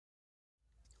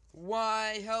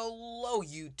Why, hello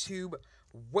YouTube.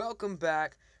 Welcome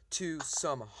back to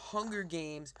some Hunger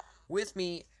Games with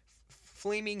me,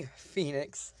 Flaming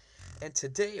Phoenix. And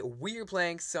today we are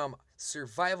playing some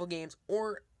survival games,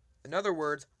 or in other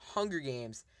words, Hunger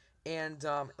Games. And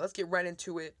let's get right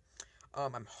into it.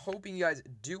 I'm hoping you guys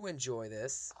do enjoy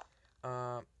this.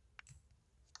 Um,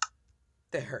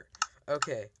 there.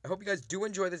 Okay, I hope you guys do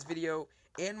enjoy this video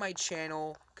and my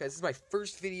channel, because this is my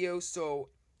first video, so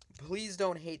please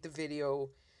don't hate the video.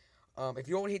 If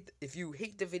you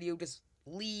hate the video, just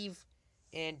leave,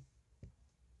 and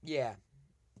yeah,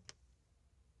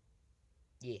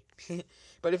 yeah.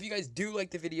 But if you guys do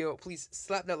like the video, please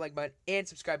slap that like button and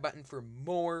subscribe button for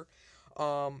more.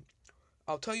 Um,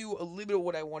 I'll tell you a little bit of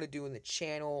what I want to do in the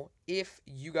channel if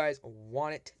you guys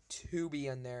want it to be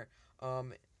on there.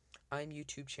 I'm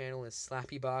YouTube channel is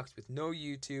Slappy Box with no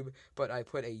YouTube, but I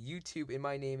put a YouTube in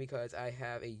my name because I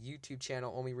have a YouTube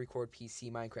channel only record PC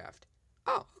Minecraft.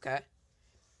 Oh, okay.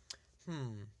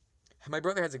 Hmm. My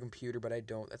brother has a computer, but I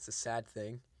don't. That's the sad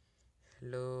thing.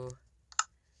 Hello.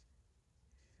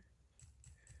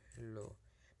 Hello.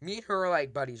 Me and her are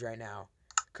like buddies right now.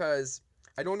 Because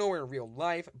I don't know her in real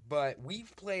life, but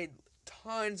we've played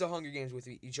tons of Hunger Games with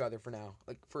each other for now.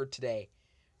 Like, for today.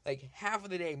 Like, half of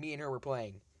the day, me and her were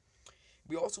playing.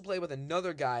 We also play with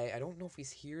another guy. I don't know if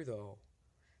he's here, though.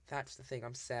 That's the thing.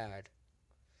 I'm sad.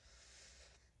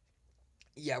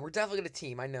 Yeah, we're definitely gonna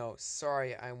team. I know.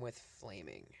 Sorry, I'm with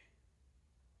Flaming.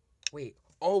 Wait.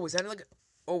 Oh, was that like...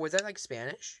 Oh, was that like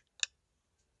Spanish?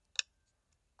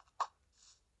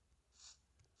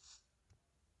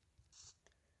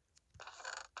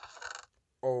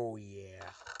 Oh, yeah.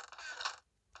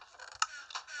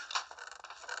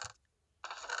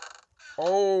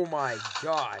 Oh, my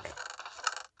God.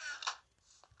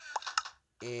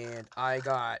 And I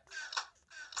got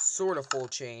sort of full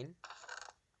chain.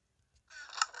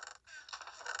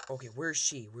 Okay, where is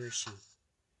she? Where is she?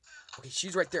 Okay,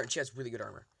 she's right there, and she has really good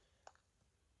armor.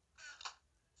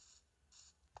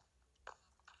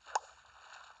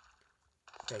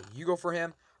 Okay, you go for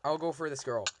him. I'll go for this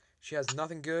girl. She has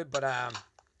nothing good, but,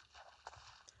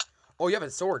 Oh, you have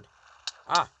a sword.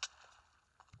 Ah.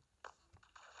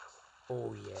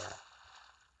 Oh, yeah.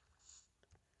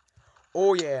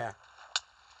 Oh, yeah.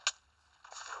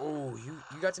 Oh,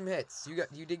 you got some hits.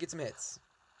 You did get some hits.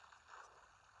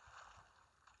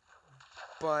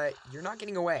 But you're not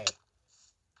getting away.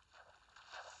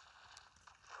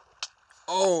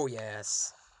 Oh,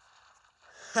 yes.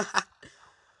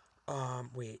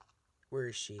 Wait. Where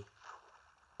is she?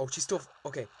 Oh, she's still...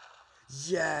 Okay.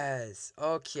 Yes.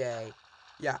 Okay.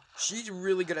 Yeah, she's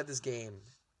really good at this game,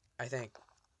 I think.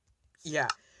 Yeah.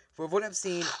 From what I've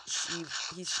seen,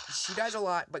 she dies a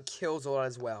lot, but kills a lot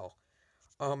as well.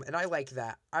 And I like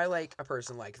that. I like a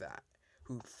person like that.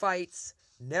 Who fights,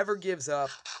 never gives up,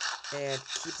 and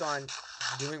keeps on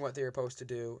doing what they're supposed to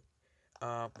do.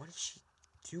 What is she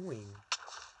doing?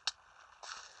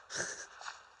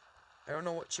 I don't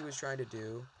know what she was trying to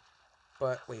do.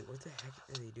 But, wait, what the heck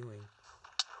are they doing?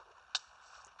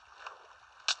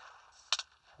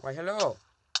 Why, hello.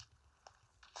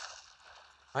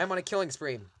 I'm on a killing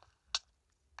spree.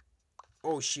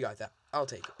 Oh, she got that. I'll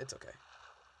take it. It's okay.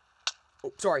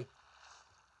 Oh, sorry.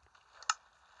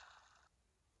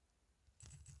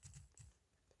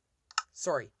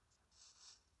 Sorry.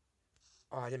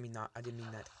 Oh, I didn't mean that. I didn't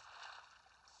mean that.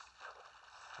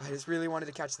 I just really wanted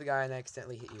to catch the guy and I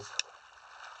accidentally hit you.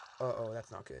 Uh-oh,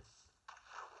 that's not good.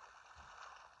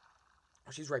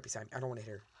 Oh, she's right beside me. I don't want to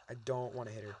hit her. I don't want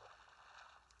to hit her.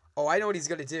 Oh, I know what he's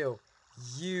going to do.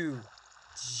 You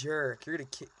jerk. You're going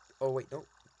to kill... Oh, wait. No.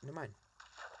 Never mind.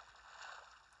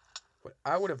 What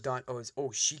I would have done... is...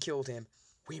 Oh, she killed him.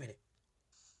 Wait a minute.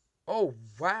 Oh,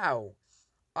 wow.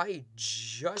 I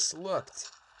just looked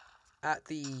at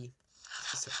the...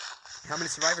 How many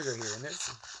survivors are here? And there's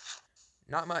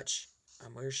not much.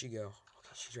 Where'd she go?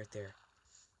 Okay, she's right there.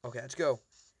 Okay, let's go.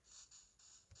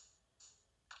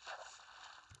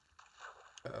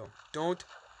 Uh-oh.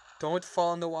 Don't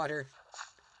fall in the water.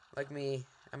 Like me.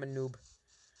 I'm a noob.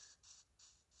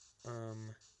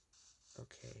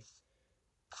 Okay.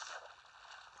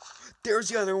 There's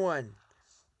the other one.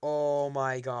 Oh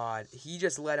my god. He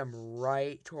just led him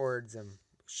right towards him.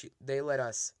 They let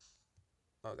us.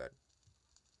 Oh god.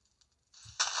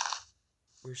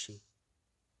 Where's she?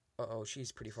 Uh-oh,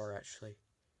 she's pretty far actually.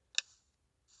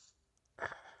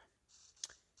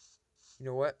 You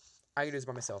know what? I can do this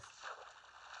by myself.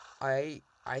 I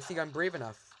think I'm brave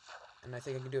enough. And I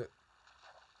think I can do it.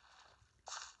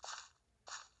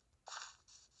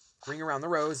 Ring around the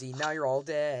rosy. Now you're all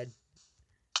dead.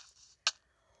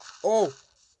 Oh!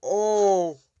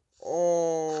 Oh!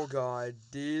 Oh god,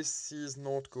 this is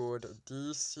not good.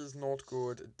 This is not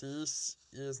good. This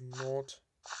is not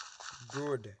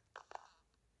good.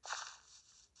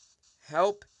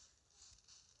 Help.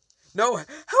 No,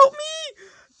 help me!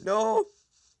 No.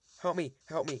 Help me,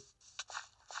 help me.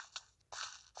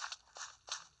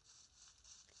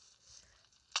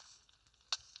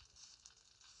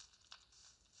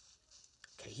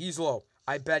 Okay, he's low.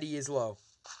 I bet he is low.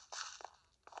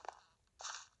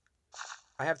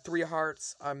 I have 3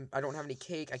 hearts. I don't have any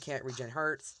cake. I can't regen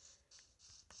hearts.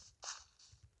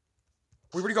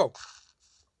 Where'd he go?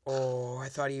 Oh, I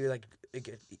thought he was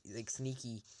like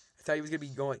sneaky. I thought he was gonna be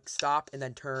going stop and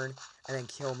then turn and then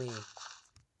kill me.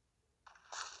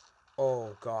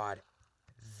 Oh god,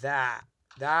 that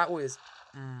was.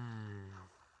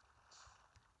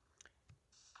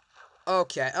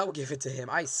 Okay, I'll give it to him.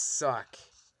 I suck.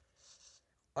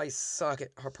 I suck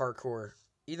at parkour.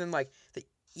 Even like the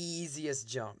easiest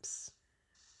jumps.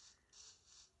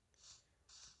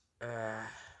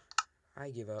 I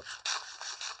give up.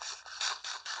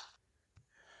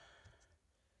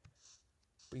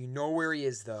 But you know where he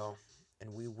is, though.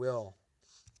 And we will.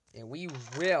 And we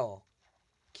will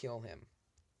kill him.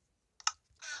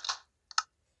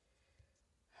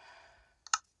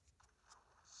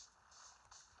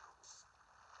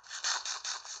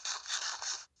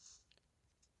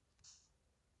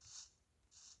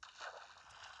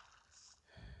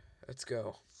 Let's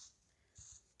go.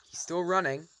 He's still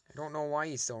running. I don't know why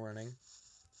he's still running.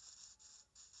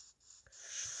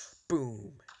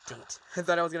 Boom. Dang it. I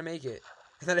thought I was going to make it.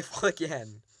 And then I fall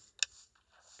again.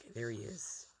 Okay, there he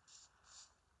is.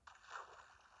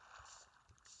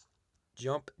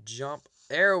 Jump, jump.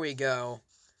 There we go.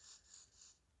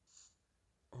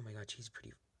 Oh my god, she's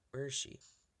pretty. Where is she?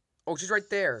 Oh, she's right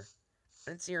there. I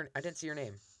didn't see her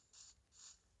name.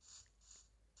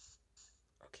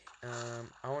 Okay.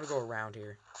 I want to go around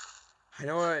here. I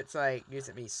know it's like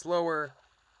using me slower,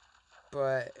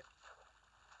 but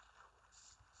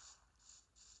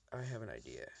I have an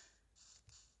idea.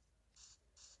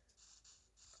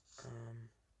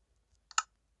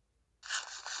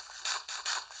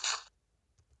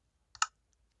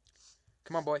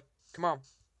 Come on, boy. Come on.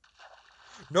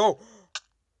 No.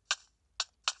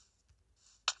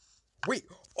 Wait.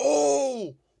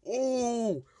 Oh.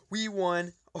 Oh. We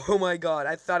won. Oh my god.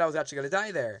 I thought I was actually going to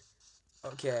die there.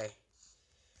 Okay.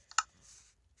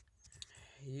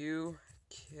 You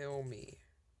kill me.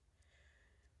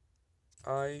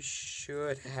 I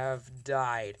should have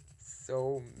died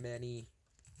so many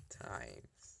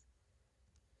times.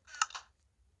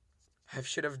 I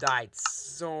should have died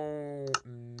so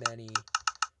many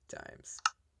times.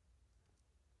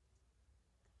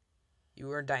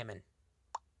 You earned diamond.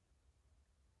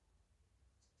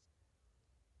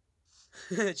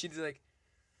 She's like,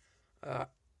 I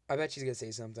bet she's gonna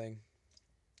say something.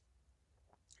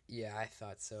 Yeah, I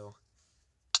thought so.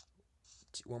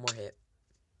 One more hit.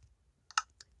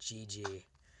 GG.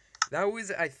 That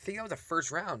was, I think that was the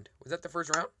first round. Was that the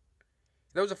first round?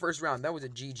 That was the first round. That was a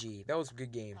GG. That was a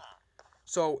good game.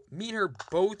 So, me and her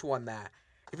both won that.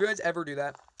 If you guys ever do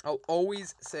that, I'll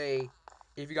always say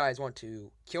if you guys want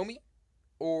to kill me,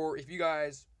 or if you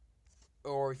guys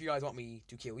want me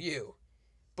to kill you.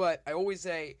 But I always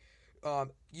say,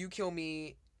 you kill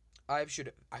me, I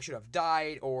should have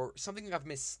died, or something I've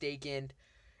mistaken.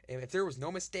 And if there was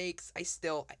no mistakes,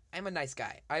 I'm a nice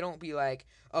guy. I don't be like,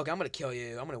 okay, I'm gonna kill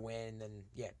you, I'm gonna win, and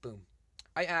yeah, boom.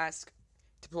 I ask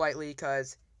politely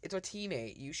because it's a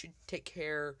teammate. You should take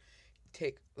care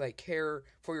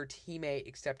for your teammate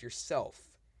except yourself.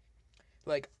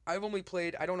 Like, I've only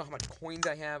played, I don't know how much coins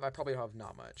I have. I probably have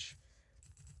not much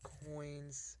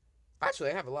coins.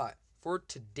 Actually, I have a lot. For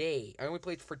today, I only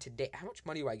played for today. How much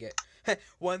money do I get?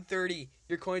 130.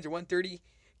 Your coins are 130.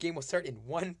 Game will start in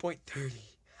 1.30.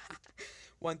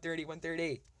 130,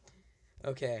 130.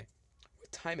 Okay.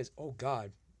 What time is? Oh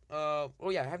god. Oh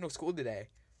yeah, I have no school today.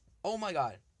 Oh my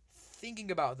god.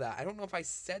 Thinking about that. I don't know if I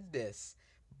said this,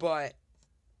 but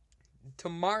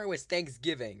tomorrow is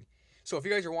Thanksgiving. So if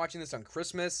you guys are watching this on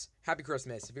Christmas, happy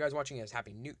Christmas. If you guys are watching this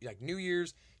happy New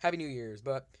Year's, happy New Year's.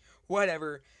 But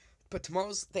whatever. But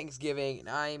tomorrow's Thanksgiving, and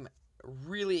I'm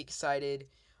really excited.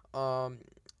 I'm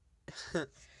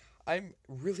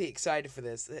really excited for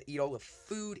this. Eat all the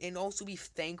food and also be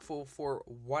thankful for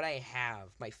what I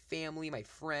have. My family, my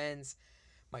friends,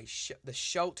 the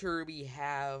shelter we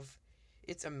have.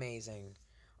 It's amazing.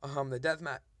 The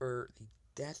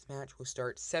death match will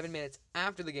start 7 minutes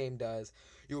after the game does.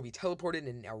 You will be teleported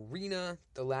in an arena.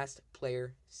 The last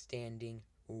player standing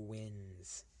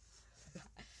wins.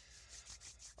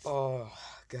 Oh,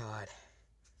 God.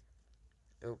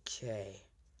 Okay.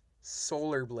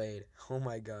 Solar Blade. Oh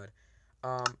my god.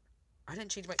 I didn't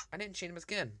change my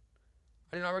skin.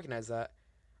 I did not recognize that.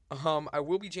 I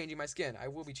will be changing my skin. I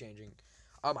will be changing.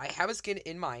 I have a skin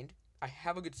in mind. I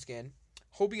have a good skin.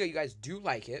 Hoping that you guys do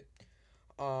like it.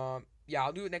 Yeah,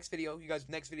 I'll do it next video. You guys,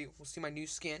 next video, we'll see my new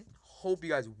skin. Hope you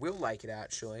guys will like it,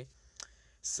 actually.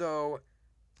 So,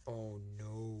 oh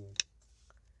no.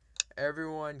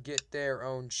 Everyone get their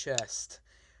own chest.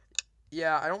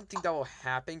 Yeah, I don't think that will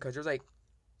happen, because there's, like,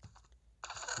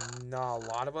 not a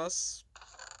lot of us.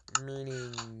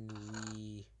 Meaning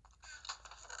we...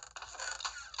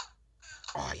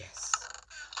 Oh, yes.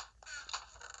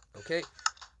 Okay.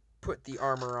 Put the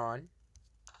armor on.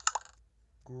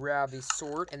 Grab the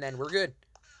sword, and then we're good.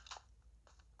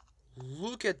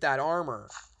 Look at that armor.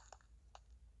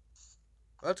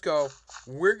 Let's go.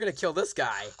 We're gonna kill this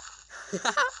guy.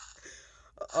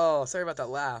 Oh, sorry about that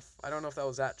laugh. I don't know if that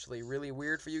was actually really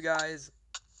weird for you guys.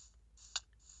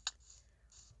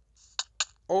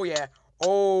 Oh, yeah.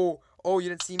 Oh, you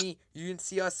didn't see me. You didn't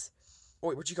see us. Oh,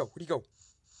 wait, where'd you go? Where'd he go?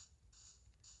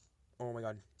 Oh, my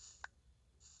God.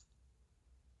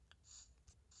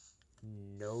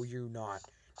 No, you're not.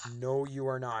 No, you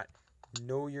are not.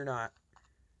 No, you're not.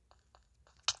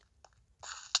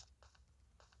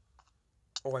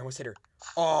 Oh, I almost hit her.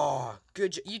 Oh,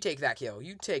 good. You take that kill.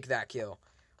 You take that kill.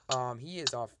 He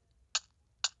is off.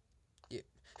 Yeah.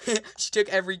 She took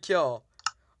every kill.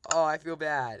 Oh, I feel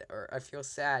bad. Or I feel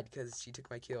sad because she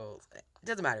took my kills. It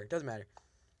doesn't matter. It doesn't matter.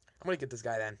 I'm going to get this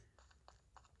guy then.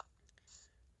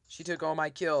 She took all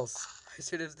my kills. I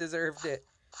should have deserved it.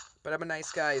 But I'm a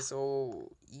nice guy,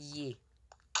 so yeah.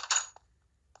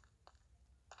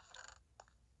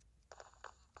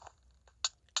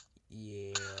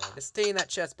 Yeah. Just stay in that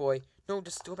chest, boy. No,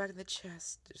 just go back in the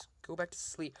chest. Just go back to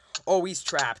sleep. Oh, he's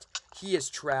trapped. He is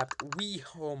trapped.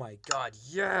 Oh my god,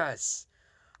 yes.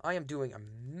 I am doing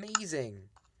amazing.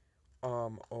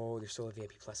 Oh, there's still a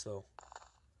VIP plus though.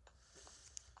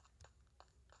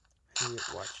 Here,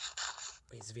 watch.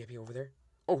 Wait, is the VIP over there?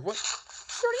 Oh, what?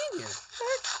 She's already in here. What the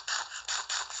heck?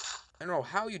 I don't know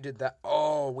how you did that.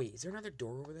 Oh, wait, is there another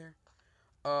door over there?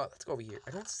 Let's go over here.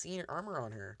 I don't see any armor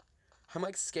on her. I'm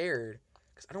like scared.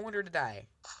 Because I don't want her to die.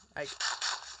 Like,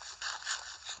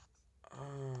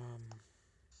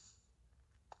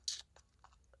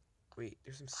 wait,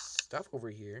 there's some stuff over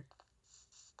here.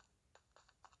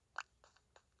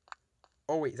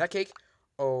 Oh, wait, is that cake?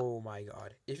 Oh my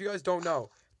god. If you guys don't know,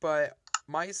 but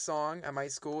my song at my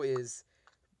school is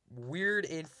weird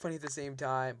and funny at the same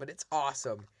time, but it's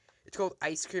awesome. It's called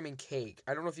Ice Cream and Cake.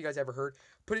 I don't know if you guys ever heard.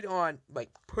 Put it on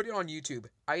YouTube.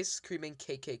 Ice Cream and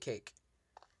Cake.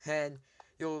 And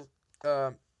you'll,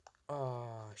 oh,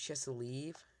 she has to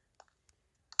leave?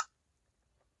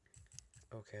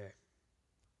 Okay.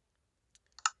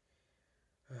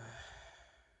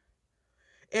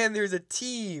 And there's a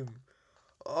team!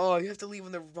 Oh, you have to leave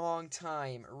in the wrong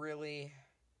time, really?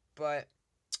 But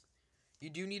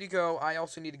you do need to go. I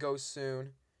also need to go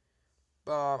soon.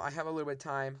 I have a little bit of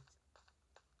time.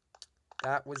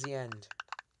 That was the end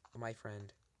of my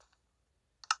friend.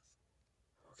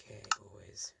 Okay,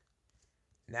 boys.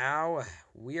 Now,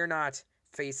 we are not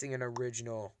facing an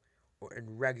original or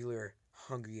in regular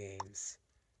Hunger Games.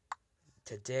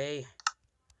 Today,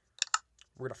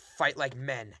 we're gonna fight like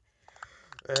men.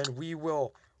 And we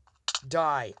will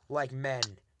die like men.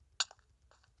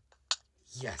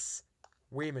 Yes.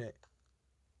 Wait a minute.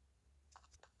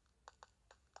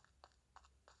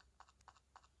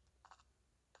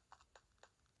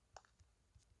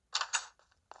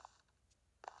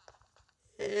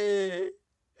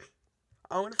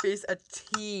 I want to face a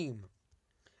team.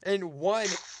 And one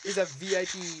is a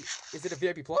VIP. Is it a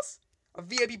VIP plus? A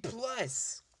VIP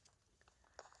plus.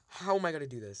 How am I going to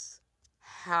do this?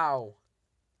 How?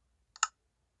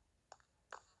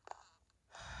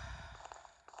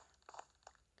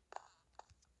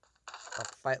 I'll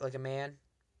fight like a man.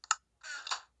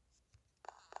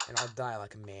 And I'll die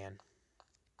like a man.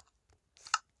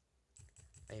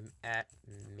 I'm at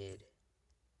mid.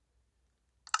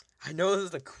 I know this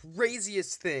is the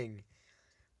craziest thing.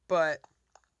 But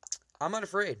I'm not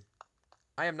afraid.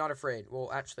 I am not afraid. Well,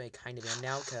 actually, I kind of am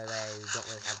now because I don't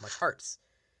really have much hearts.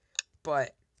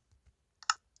 But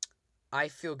I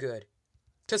feel good.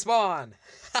 To spawn!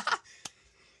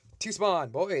 To spawn,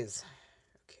 boys.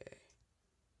 Okay.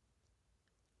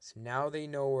 So now they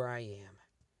know where I am.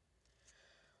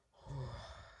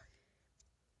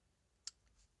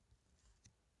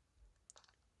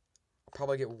 I'll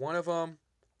probably get one of them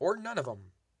or none of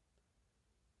them.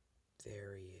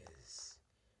 There he is.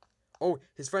 Oh,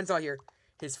 his friend's not here.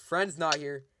 His friend's not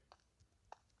here.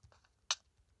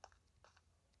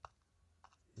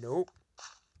 Nope.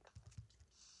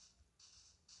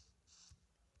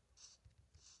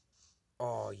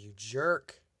 Oh, you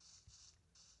jerk.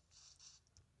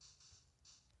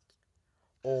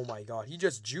 Oh my god, he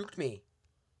just juked me.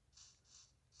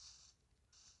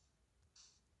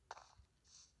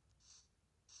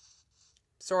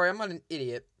 Sorry, I'm not an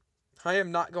idiot. I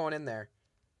am not going in there.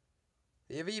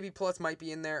 The VB Plus might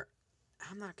be in there.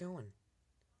 I'm not going.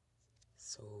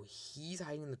 So he's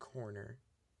hiding in the corner.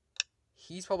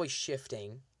 He's probably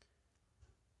shifting.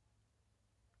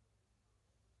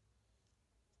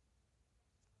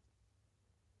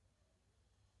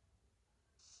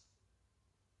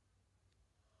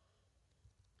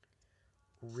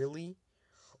 Really?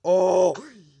 Oh!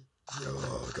 You're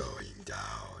going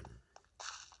down.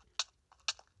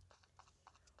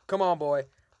 Come on, boy.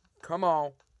 Come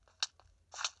on.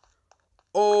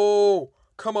 Oh!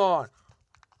 Come on.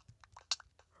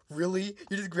 Really?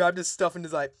 You just grabbed his stuff and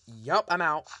is like, yup, I'm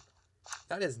out.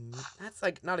 That's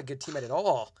like not a good teammate at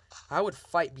all. I would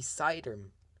fight beside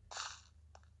him.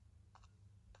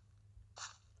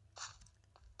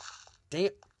 Damn.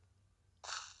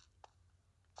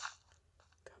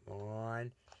 Come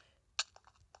on.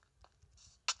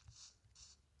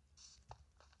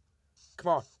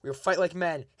 Come on. We'll fight like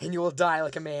men, and you will die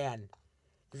like a man.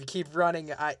 If you keep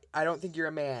running, I don't think you're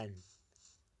a man.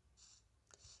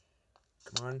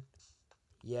 Come on.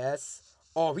 Yes.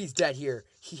 Oh, he's dead here.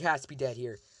 He has to be dead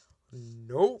here.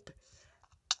 Nope.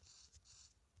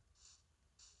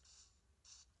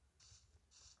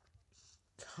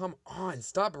 Come on.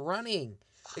 Stop running.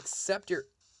 Accept your...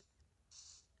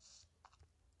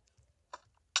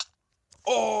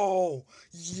 Oh,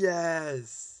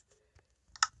 yes.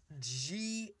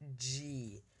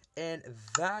 GG. And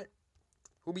that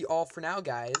will be all for now,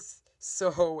 guys.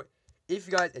 So, if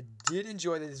you guys did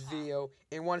enjoy this video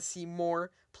and want to see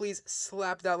more, please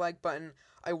slap that like button.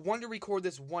 I wanted to record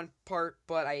this one part,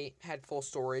 but I had full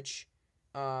storage,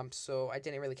 so I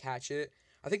didn't really catch it.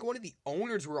 I think one of the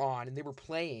owners were on and they were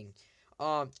playing.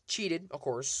 Cheated, of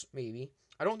course, maybe.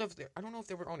 I don't know if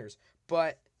they were owners,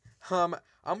 but I'm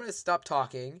gonna stop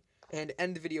talking and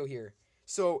end the video here.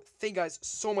 So, thank you guys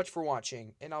so much for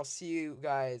watching, and I'll see you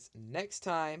guys next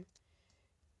time.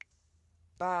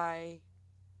 Bye.